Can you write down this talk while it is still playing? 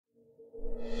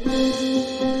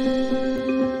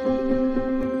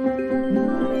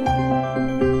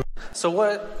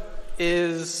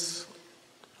is,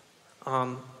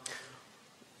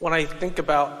 when I think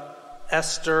about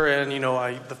Esther and,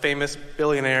 the famous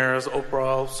billionaires,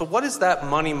 Oprah, so what is that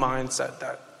money mindset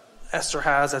that Esther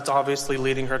has that's obviously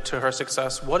leading her to her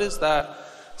success? What is that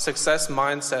success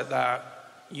mindset that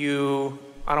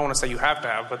I don't want to say you have to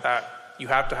have, but that you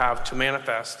have to have to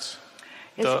manifest?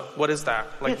 What is that?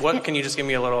 Can you just give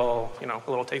me a little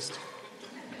taste?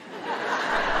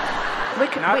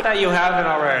 Not that you haven't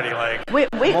already,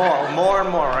 more and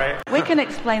more, right? We can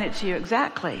explain it to you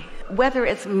exactly. Whether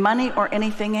it's money or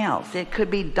anything else, it could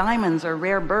be diamonds or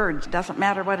rare birds, doesn't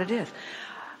matter what it is.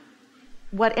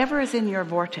 Whatever is in your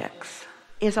vortex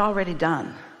is already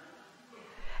done.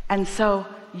 And so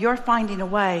you're finding a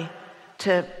way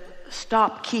to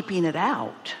stop keeping it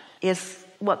out is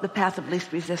what the path of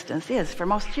least resistance is. For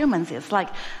most humans, it's like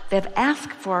they've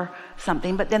asked for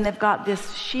something, but then they've got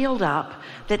this shield up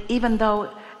that even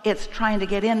though it's trying to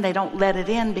get in, they don't let it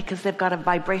in because they've got a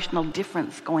vibrational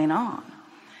difference going on.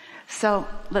 So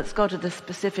let's go to the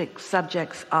specific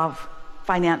subjects of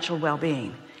financial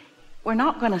well-being. We're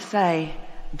not going to say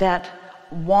that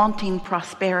wanting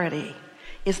prosperity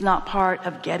is not part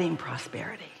of getting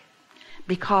prosperity,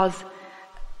 because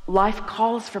life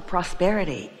calls for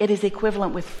prosperity. It is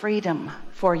equivalent with freedom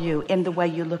for you in the way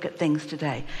you look at things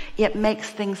today. It makes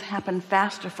things happen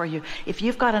faster for you. If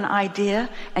you've got an idea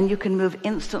and you can move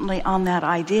instantly on that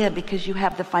idea because you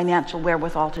have the financial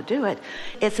wherewithal to do it,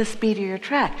 it's a speedier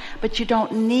track. But you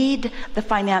don't need the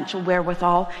financial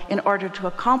wherewithal in order to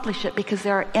accomplish it, because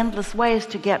there are endless ways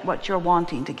to get what you're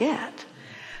wanting to get.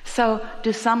 So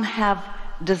do some have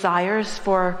desires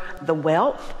for the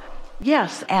wealth?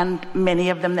 Yes, and many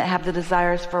of them that have the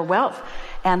desires for wealth,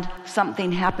 and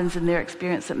something happens in their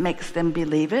experience that makes them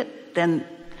believe it, then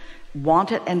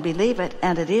want it and believe it,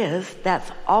 and it is.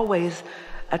 That's always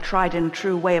a tried and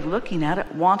true way of looking at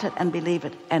it. Want it and believe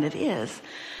it, and it is.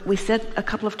 We said a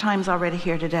couple of times already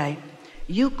here today,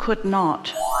 you could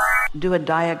not do a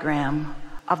diagram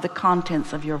of the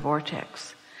contents of your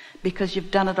vortex, because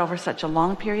you've done it over such a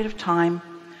long period of time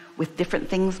with different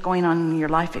things going on in your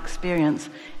life experience,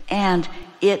 and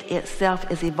it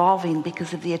itself is evolving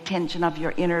because of the attention of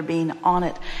your inner being on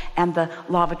it and the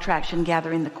law of attraction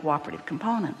gathering the cooperative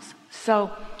components.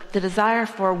 So the desire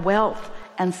for wealth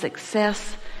and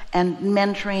success and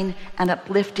mentoring and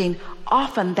uplifting,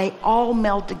 often they all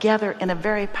meld together in a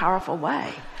very powerful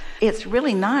way. It's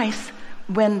really nice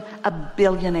when a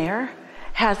billionaire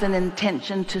has an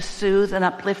intention to soothe and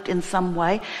uplift in some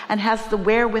way and has the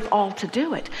wherewithal to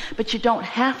do it. But you don't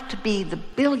have to be the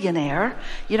billionaire.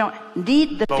 You don't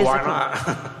need the physical. Why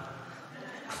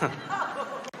not?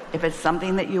 If it's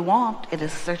something that you want, it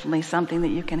is certainly something that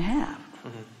you can have.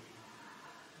 Mm-hmm.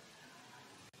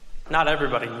 Not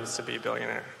everybody needs to be a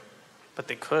billionaire, but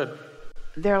they could.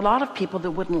 There are a lot of people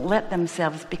that wouldn't let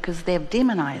themselves because they've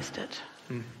demonized it.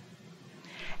 Mm.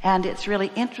 And it's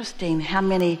really interesting how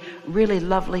many really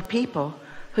lovely people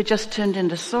who just tuned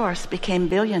into Source became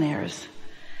billionaires.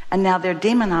 And now they're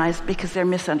demonized because they're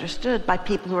misunderstood by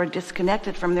people who are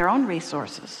disconnected from their own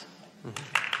resources.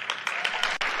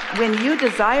 Mm-hmm. When you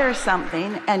desire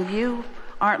something and you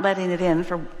aren't letting it in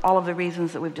for all of the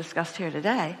reasons that we've discussed here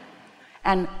today,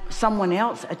 and someone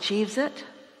else achieves it,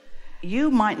 you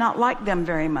might not like them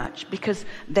very much because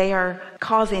they are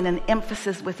causing an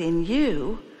emphasis within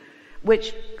you,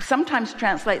 which sometimes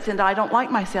translates into I don't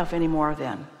like myself anymore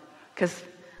then, because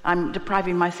I'm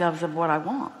depriving myself of what I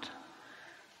want.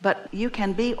 But you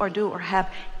can be or do or have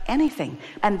anything.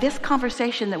 And this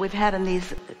conversation that we've had in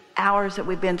these hours that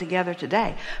we've been together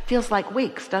today feels like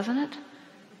weeks, doesn't it?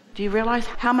 Do you realize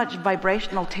how much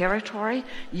vibrational territory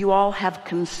you all have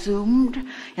consumed?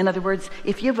 In other words,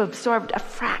 if you've absorbed a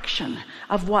fraction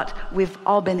of what we've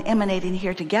all been emanating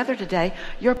here together today,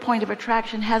 your point of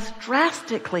attraction has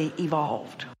drastically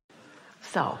evolved.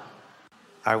 So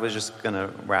I was just going to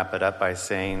wrap it up by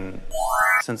saying,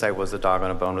 since I was a dog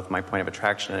on a bone with my point of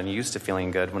attraction and used to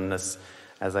feeling good when this,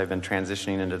 as I've been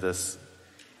transitioning into this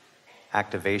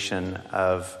activation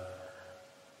of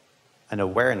an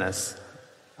awareness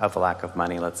of a lack of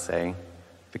money, let's say,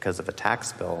 because of a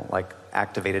tax bill, like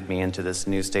activated me into this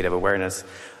new state of awareness.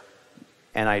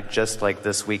 And I just like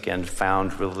this weekend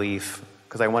found relief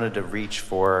because I wanted to reach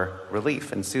for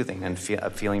relief and soothing and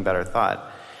a feeling better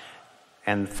thought.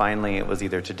 And finally, it was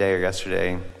either today or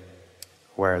yesterday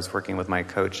where I was working with my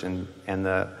coach, and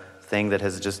the thing that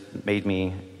has just made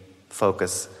me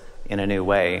focus in a new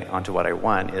way onto what I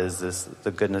want is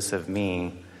the goodness of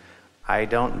me. I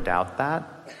don't doubt that.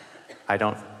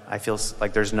 I feel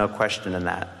like there's no question in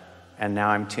that. And now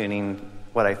I'm tuning,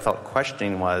 what I felt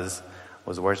questioning was,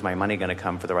 was where's my money going to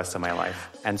come for the rest of my life?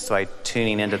 And so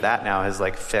tuning into that now has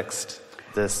like fixed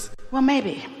this. Well,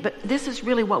 maybe, but this is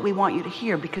really what we want you to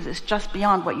hear, because it's just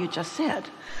beyond what you just said.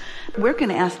 We're going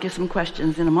to ask you some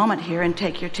questions in a moment here and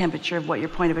take your temperature of what your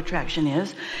point of attraction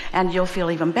is, and you'll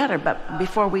feel even better. But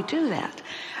before we do that,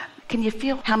 can you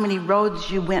feel how many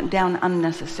roads you went down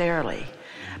unnecessarily?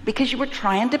 Because you were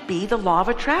trying to be the law of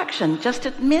attraction. Just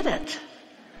admit it.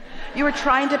 You were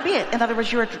trying to be it. In other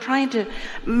words, you were trying to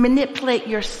manipulate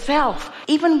yourself.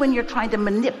 Even when you're trying to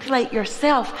manipulate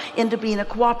yourself into being a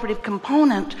cooperative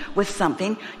component with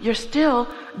something, you're still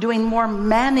doing more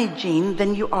managing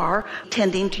than you are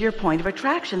tending to your point of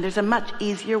attraction. There's a much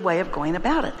easier way of going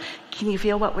about it. Can you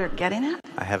feel what we're getting at?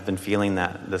 I have been feeling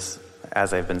that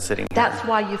as I've been sitting here. That's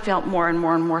why you felt more and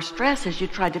more and more stress as you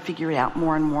tried to figure it out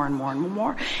more and more and more and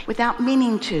more. Without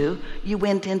meaning to, you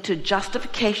went into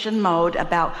justification mode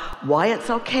about why it's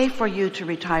okay for you to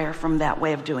retire from that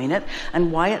way of doing it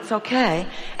and why it's okay.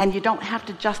 And you don't have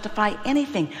to justify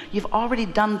anything. You've already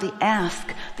done the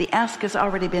ask. The ask has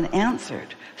already been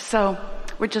answered. So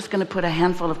we're just going to put a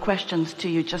handful of questions to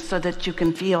you just so that you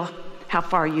can feel how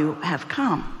far you have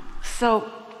come.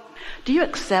 So do you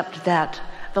accept that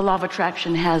the law of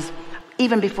attraction has,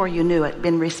 even before you knew it,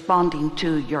 been responding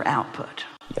to your output?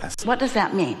 Yes. What does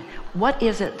that mean? What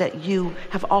is it that you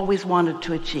have always wanted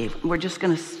to achieve? We're just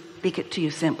going to speak it to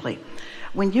you simply.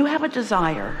 When you have a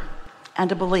desire and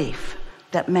a belief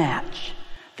that match,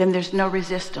 then there's no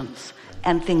resistance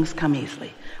and things come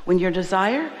easily. When your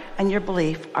desire and your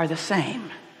belief are the same,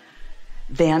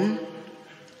 then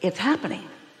it's happening.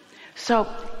 So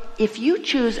if you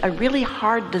choose a really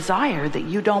hard desire that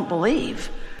you don't believe,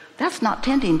 that's not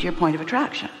tending to your point of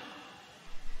attraction.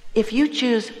 If you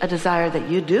choose a desire that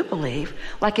you do believe,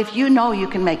 like if you know you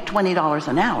can make $20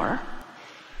 an hour,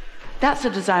 that's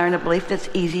a desire and a belief that's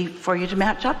easy for you to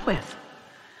match up with.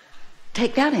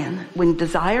 Take that in when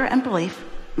desire and belief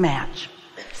match.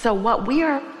 So what we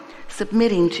are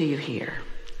submitting to you here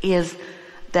is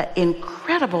the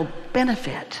incredible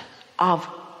benefit of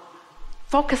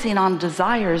focusing on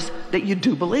desires that you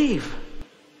do believe.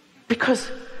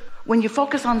 Because when you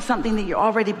focus on something that you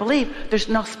already believe, there's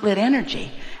no split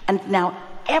energy. And now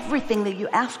everything that you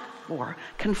ask for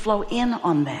can flow in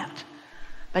on that.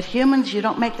 But humans, you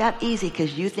don't make that easy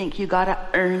because you think you got to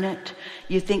earn it.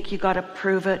 You think you got to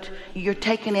prove it. You're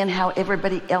taking in how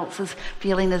everybody else is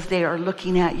feeling as they are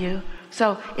looking at you.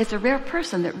 So it's a rare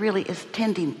person that really is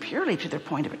tending purely to their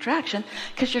point of attraction,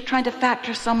 because you're trying to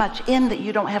factor so much in that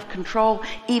you don't have control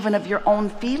even of your own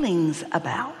feelings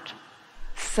about.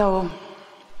 So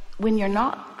when you're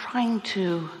not trying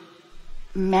to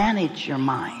manage your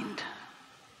mind,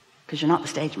 because you're not the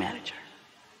stage manager.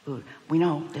 Ooh, we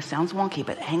know this sounds wonky,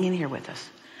 but hang in here with us,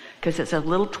 because it's a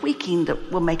little tweaking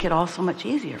that will make it all so much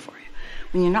easier for you.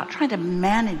 When you're not trying to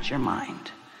manage your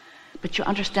mind, but you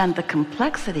understand the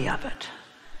complexity of it,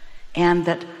 and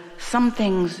that some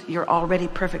things you're already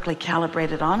perfectly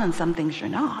calibrated on and some things you're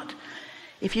not.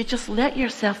 If you just let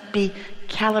yourself be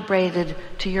calibrated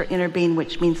to your inner being,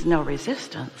 which means no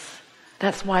resistance,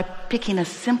 that's why picking a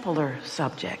simpler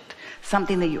subject,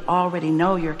 something that you already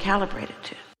know you're calibrated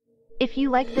to. If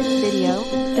you like this video,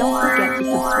 don't forget to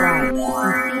subscribe,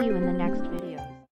 and see you in the next